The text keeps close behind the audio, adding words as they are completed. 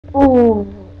Ooh.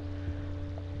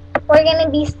 We're gonna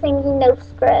be singing No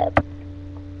Scrub.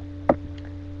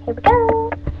 Here we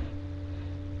go.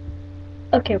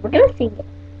 Okay, we're gonna sing it.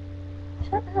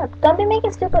 Shut up. Don't be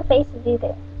making stupid faces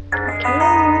either.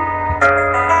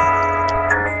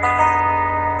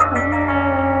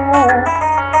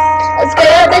 A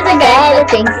scrub is a guy that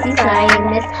thinks he's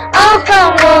famous. Also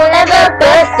won't ever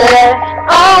buster.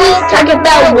 Always talking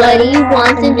about what he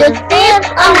wants and just being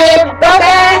a lip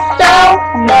broker. So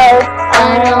no,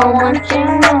 I don't want your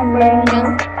number.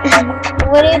 No.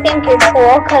 What do you think? You're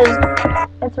cool because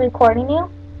it's recording you?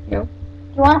 No.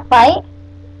 You wanna fight?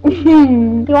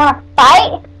 You wanna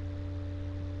fight?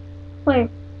 Where?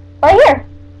 Right here.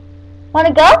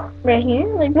 Wanna go? Right here?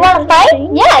 Like You wanna fight?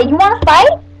 Yeah, you wanna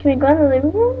fight? Can we go in the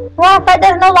living room? You wanna fight?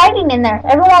 There's no lighting in there.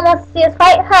 Everyone wants to see us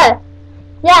fight, huh?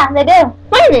 Yeah, they do.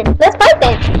 Fight it. Let's fight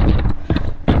then.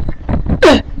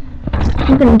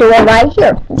 We're gonna do it right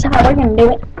here. That's how we're gonna do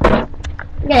it.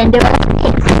 We're gonna do it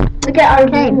like this. Look at our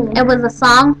game. It was a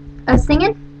song, a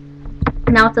singing.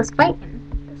 Now it's us fighting.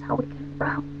 That's how we can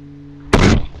roll.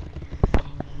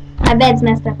 My bed's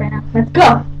messed up right now. Let's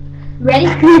go. Ready?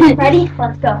 Ready?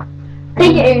 Let's go.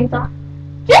 Take your earrings off.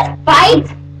 Just fight.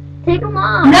 Take them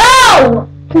off. No!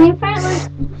 Can you fight like...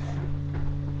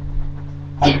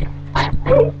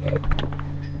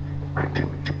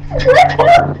 Let go!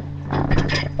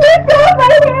 Let go of my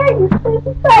hair! You're supposed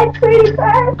to fight pretty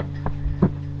fast.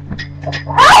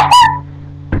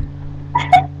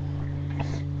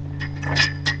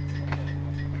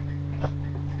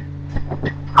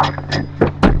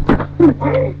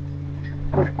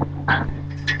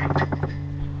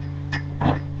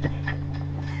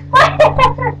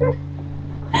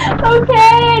 Okay,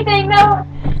 I think that.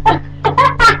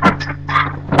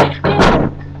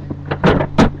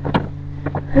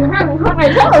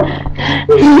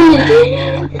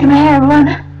 Come here, everyone.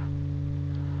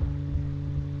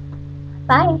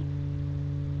 Bye.